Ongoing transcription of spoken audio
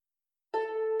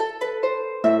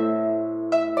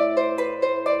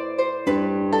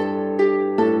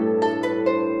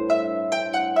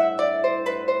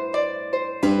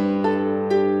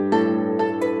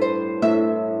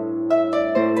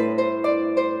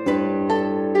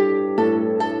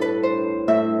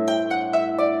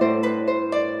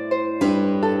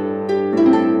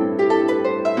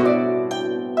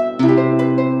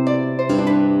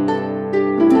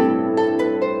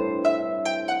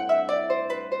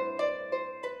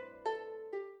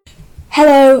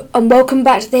Hello and welcome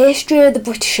back to the History of the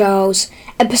British Isles,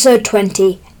 episode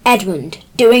 20, Edmund,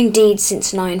 Doing Deeds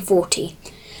Since 940.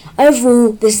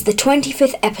 Overall, this is the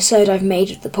 25th episode I've made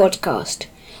of the podcast.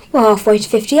 We're halfway to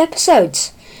 50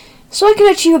 episodes. So I can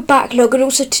achieve a backlog and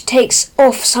also to take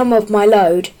off some of my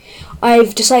load,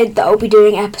 I've decided that I'll be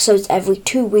doing episodes every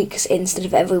 2 weeks instead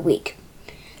of every week.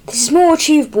 This is more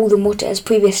achievable than what it has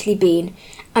previously been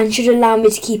and should allow me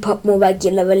to keep up more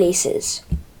regular releases.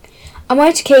 I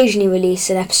might occasionally release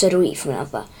an episode a week from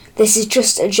another. This is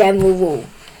just a general rule.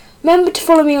 Remember to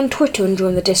follow me on Twitter and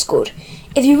join the Discord.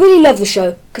 If you really love the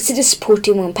show, consider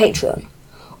supporting me on Patreon.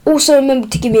 Also remember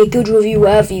to give me a good review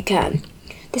wherever you can.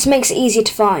 This makes it easier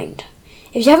to find.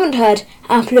 If you haven't heard,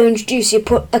 Apple will introduce a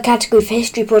category for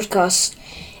history podcasts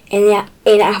in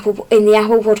the Apple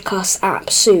Podcasts app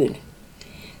soon.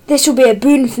 This will be a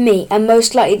boon for me and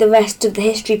most likely the rest of the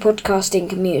history podcasting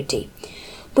community.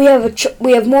 We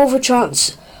have more of a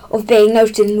chance of being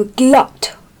noted in the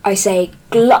glut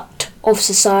of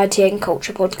society and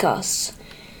culture podcasts.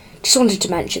 Just wanted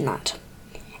to mention that.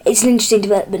 It's an interesting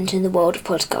development in the world of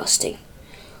podcasting.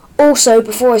 Also,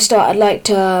 before I start, I'd like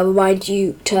to remind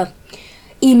you to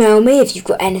email me if you've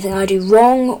got anything I do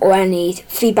wrong or any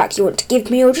feedback you want to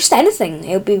give me or just anything.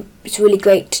 It's really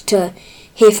great to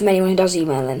hear from anyone who does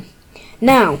email in.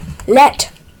 Now,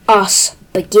 let us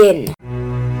begin.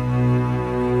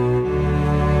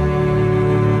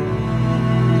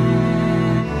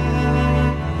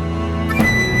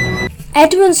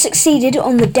 Edmund succeeded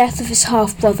on the death of his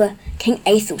half-brother, King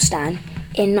Aethelstan,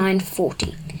 in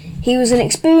 940. He was an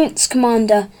experienced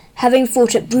commander, having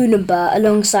fought at Brunanburh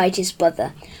alongside his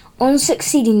brother. On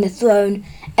succeeding the throne,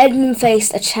 Edmund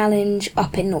faced a challenge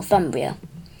up in Northumbria.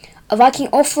 A Viking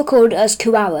off-record as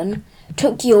Cuaran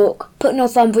took York, put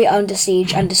Northumbria under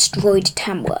siege and destroyed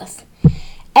Tamworth.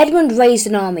 Edmund raised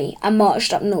an army and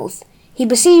marched up north. He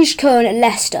besieged Cuaran at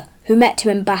Leicester, who met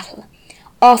him in battle.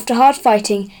 After hard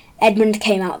fighting, Edmund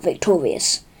came out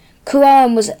victorious.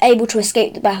 Cuaran was able to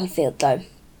escape the battlefield, though.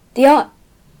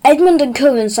 Edmund and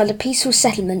Cuaran signed a peaceful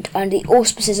settlement under the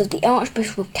auspices of the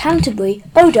Archbishop of Canterbury,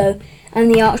 Odo,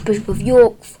 and the Archbishop of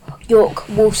York,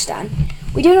 Wulfstan.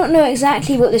 We do not know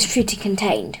exactly what this treaty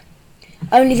contained,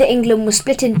 only that England was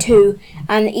split in two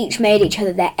and that each made each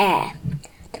other their heir.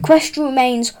 The question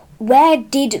remains, where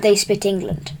did they split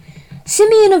England?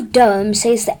 Simeon of Durham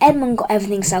says that Edmund got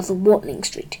everything south of Watling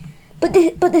Street. But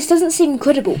this doesn't seem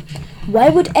credible. Why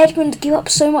would Edmund give up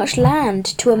so much land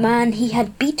to a man he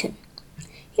had beaten?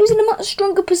 He was in a much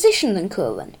stronger position than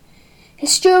Cuaran.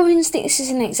 Historians think this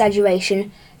is an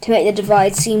exaggeration to make the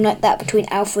divide seem like that between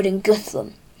Alfred and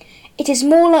Guthrum. It is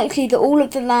more likely that all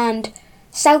of the land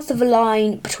south of a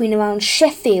line between around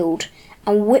Sheffield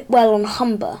and Whitwell on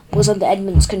Humber was under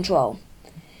Edmund's control.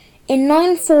 In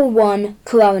 941,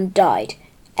 Cuaran died.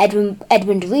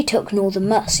 Edmund retook northern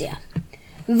Mercia.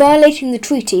 Violating the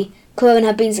treaty, Cuaran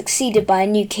had been succeeded by a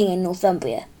new king in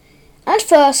Northumbria. At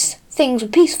first, things were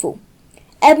peaceful.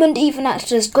 Edmund even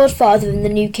acted as godfather in the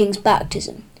new king's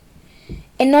baptism.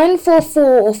 In 944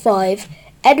 or 5,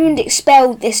 Edmund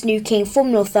expelled this new king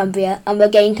from Northumbria and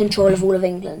regained control of all of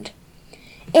England.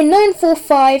 In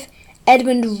 945,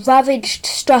 Edmund ravaged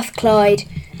Strathclyde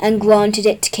and granted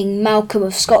it to King Malcolm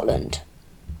of Scotland.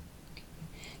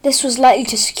 This was likely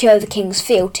to secure the king's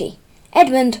fealty.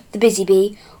 Edmund, the busy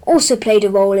bee, also played a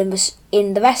role in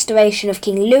the restoration of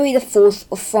King Louis IV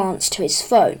of France to his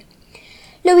throne.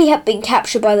 Louis had been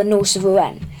captured by the Norse of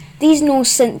Rouen. These Norse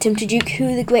sent him to Duke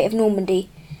Hugh the Great of Normandy.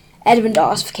 Edmund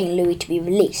asked for King Louis to be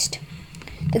released.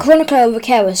 The chronicler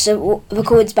Recarus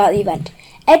records about the event.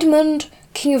 Edmund,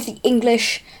 King of the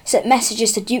English, sent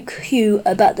messages to Duke Hugh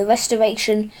about the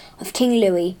restoration of King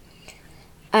Louis,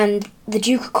 and the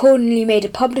Duke accordingly made a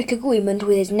public agreement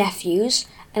with his nephews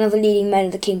and other leading men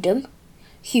of the kingdom.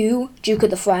 Hugh, Duke of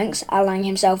the Franks, allying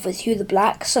himself with Hugh the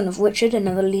Black, son of Richard, and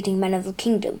other leading men of the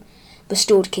kingdom,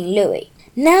 restored King Louis.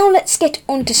 Now let's get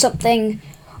on to something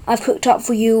I've cooked up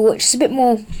for you which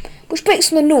breaks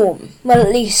from the norm, well,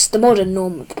 at least the modern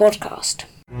norm of the podcast.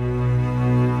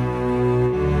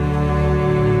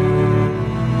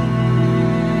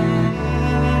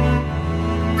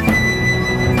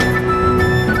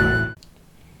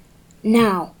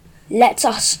 Now, let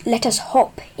us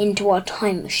hop into our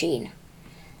time machine.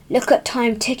 Look at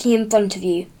time ticking in front of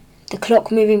you, the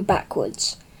clock moving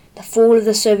backwards, the fall of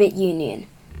the Soviet Union,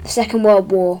 the Second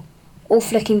World War, all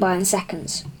flicking by in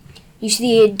seconds. You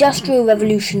see the Industrial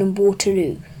Revolution and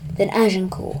Waterloo, then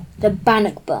Agincourt, then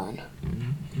Bannockburn.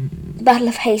 The Battle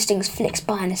of Hastings flicks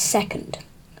by in a second.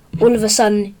 All of a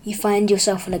sudden, you find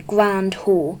yourself in a grand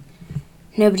hall.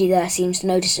 Nobody there seems to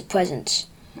notice your presence,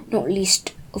 not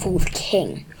least of all the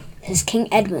king. This is King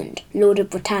Edmund, Lord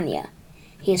of Britannia.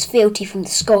 He has fealty from the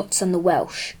Scots and the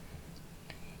Welsh.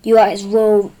 You are at his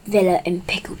royal villa in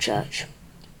Picklechurch.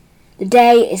 The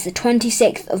day is the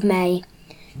 26th of May,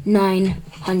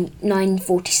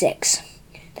 946,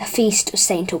 the feast of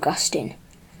St. Augustine.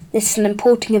 This is an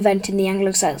important event in the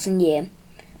Anglo-Saxon year,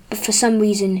 but for some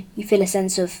reason you feel a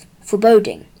sense of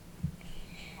foreboding.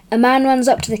 A man runs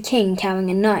up to the king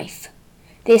carrying a knife.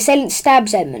 The assailant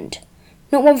stabs Edmund.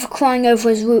 Not one for crying over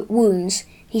his wounds,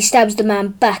 he stabs the man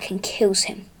back and kills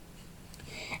him.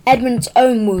 Edmund's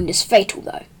own wound is fatal,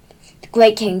 though. The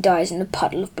great king dies in a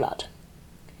puddle of blood.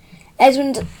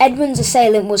 Edmund's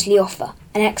assailant was Leoffa,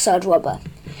 an exiled robber,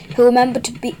 who will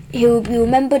be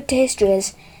remembered to history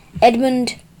as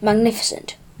Edmund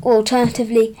Magnificent, or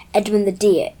alternatively Edmund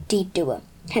the Deed-Doer,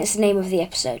 hence the name of the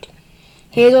episode.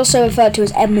 He is also referred to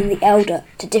as Edmund the Elder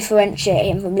to differentiate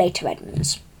him from later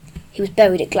Edmunds. He was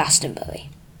buried at Glastonbury.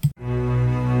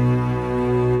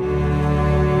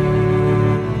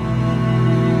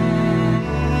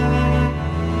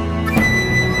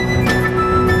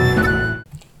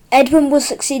 Edmund was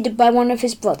succeeded by one of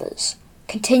his brothers,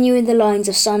 continuing the lines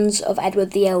of sons of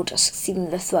Edward the Elder succeeding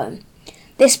the throne.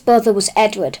 This brother was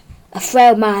Edward, a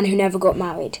frail man who never got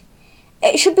married.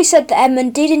 It should be said that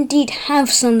Edmund did indeed have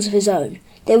sons of his own.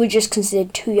 They were just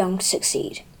considered too young to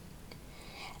succeed.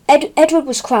 Edward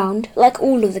was crowned, like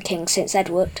all of the kings since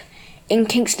Edward, in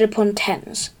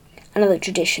Kingston-upon-Thames. Another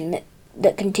tradition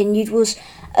that continued was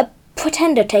a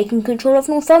pretender taking control of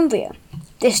Northumbria.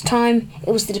 This time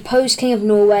it was the deposed king of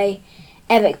Norway,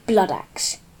 Eric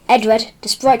Bloodaxe. Edward,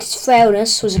 despite his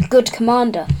frailness, was a good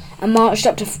commander and marched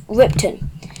up to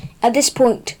Ripton. At this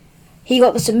point, he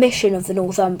got the submission of the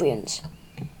Northumbrians.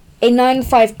 In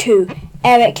 952,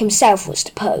 Eric himself was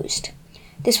deposed.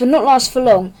 This would not last for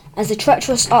long, as the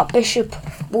treacherous Archbishop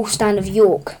Wulfstan of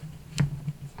York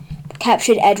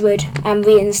captured Edward and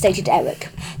reinstated Eric.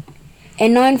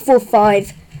 In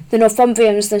 945, the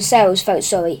Northumbrians themselves felt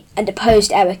sorry and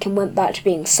deposed Eric and went back to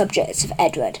being subjects of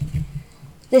Edward.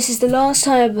 This is the last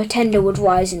time a pretender would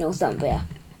rise in Northumbria,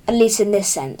 at least in this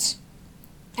sense.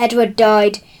 Edward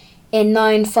died in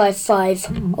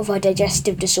 955 of a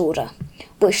digestive disorder,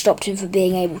 which stopped him from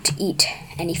being able to eat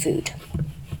any food.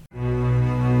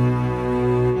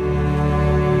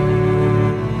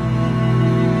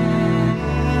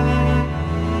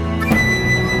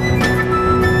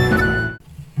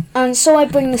 And so I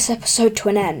bring this episode to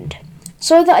an end.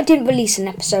 Sorry that I didn't release an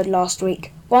episode last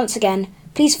week. Once again,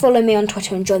 please follow me on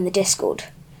Twitter and join the Discord.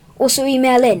 Also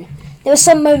email in. There were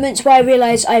some moments where I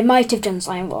realised I might have done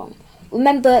something wrong.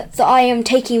 Remember that I am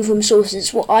taking from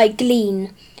sources what I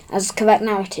glean as correct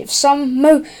narrative. Some,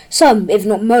 if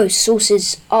not most,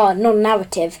 sources are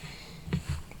non-narrative,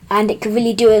 and it could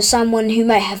really do with someone who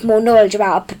may have more knowledge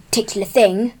about a particular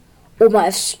thing, or might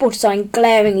have spotted something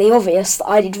glaringly obvious that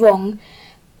I did wrong.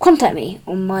 Contact me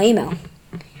on my email.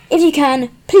 If you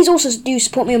can, please also do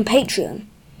support me on Patreon.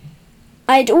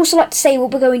 I'd also like to say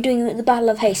what we're going to be doing at the Battle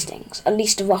of Hastings, at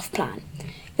least a rough plan.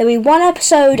 There'll be one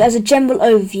episode as a general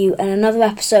overview and another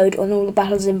episode on all the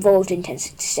battles involved in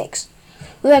 1066.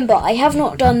 Remember, I have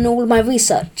not done all of my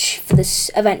research for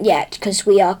this event yet, because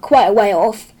we are quite a way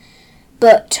off,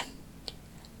 but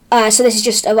so this is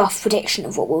just a rough prediction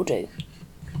of what we'll do.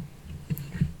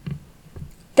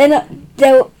 Then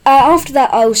after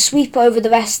that I'll sweep over the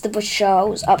rest of the British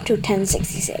Isles up to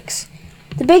 1066.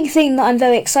 The big thing that I'm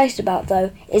very excited about,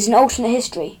 though, is an alternate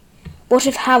history. What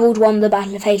if Harold won the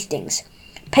Battle of Hastings?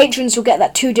 Patrons will get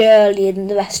that 2 days earlier than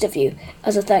the rest of you,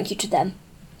 as a thank you to them.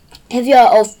 If you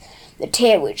are of the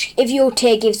tier if your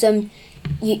tier gives them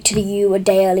to you a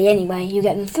day early anyway, you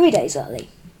get them 3 days early.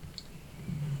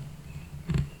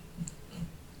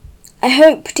 I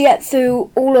hope to get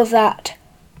through all of that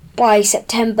by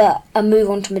September and move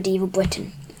on to medieval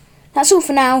Britain. That's all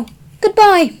for now.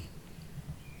 Goodbye!